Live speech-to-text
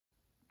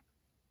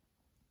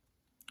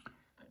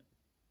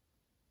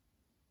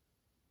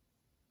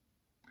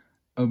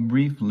A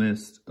brief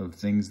list of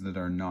things that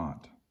are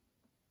not.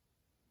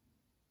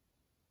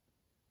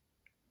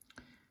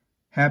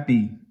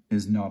 Happy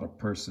is not a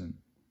person.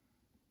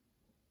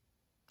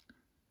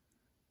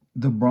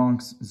 The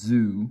Bronx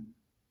Zoo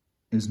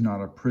is not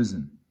a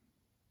prison.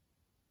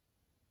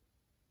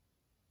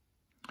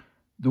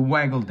 The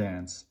waggle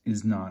dance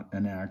is not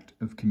an act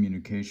of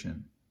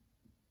communication.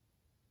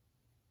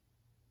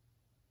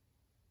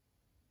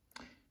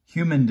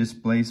 Human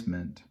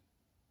displacement,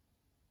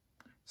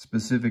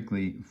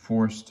 specifically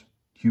forced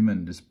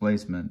human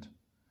displacement,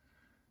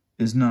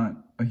 is not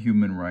a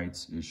human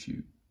rights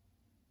issue.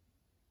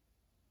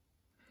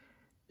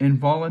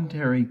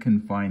 Involuntary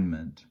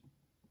confinement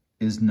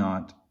is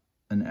not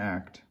an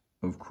act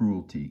of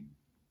cruelty.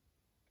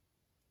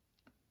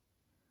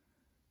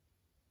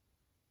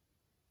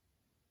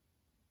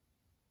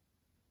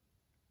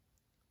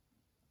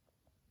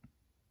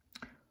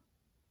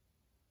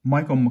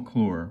 Michael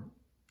McClure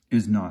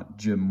is not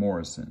Jim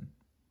Morrison.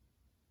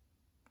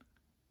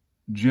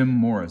 Jim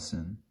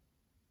Morrison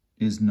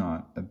is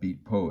not a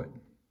beat poet.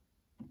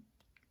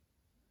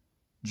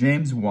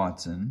 James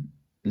Watson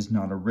is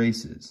not a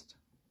racist.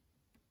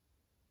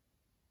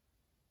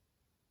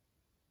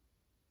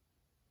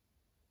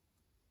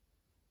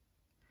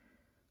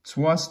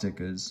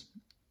 Swastikas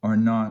are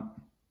not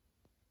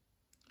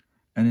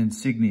an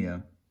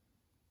insignia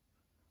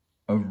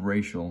of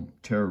racial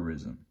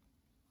terrorism.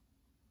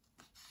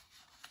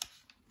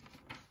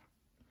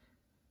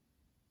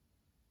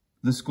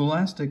 The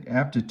Scholastic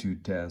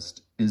Aptitude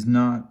Test is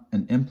not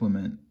an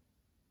implement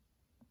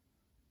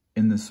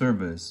in the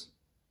service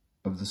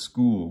of the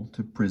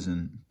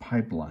school-to-prison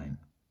pipeline.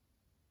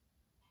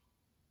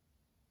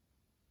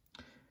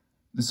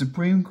 The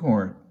Supreme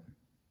Court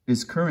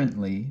is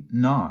currently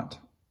not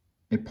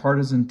a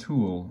partisan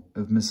tool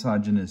of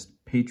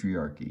misogynist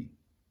patriarchy.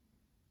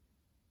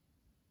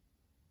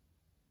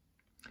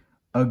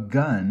 A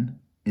gun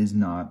is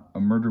not a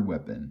murder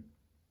weapon.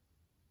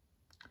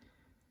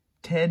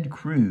 Ted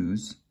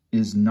Cruz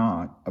is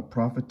not a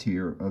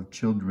profiteer of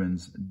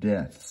children's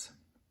deaths.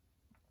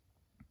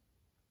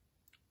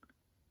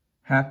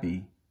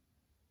 Happy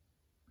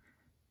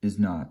is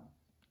not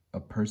a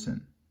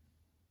person.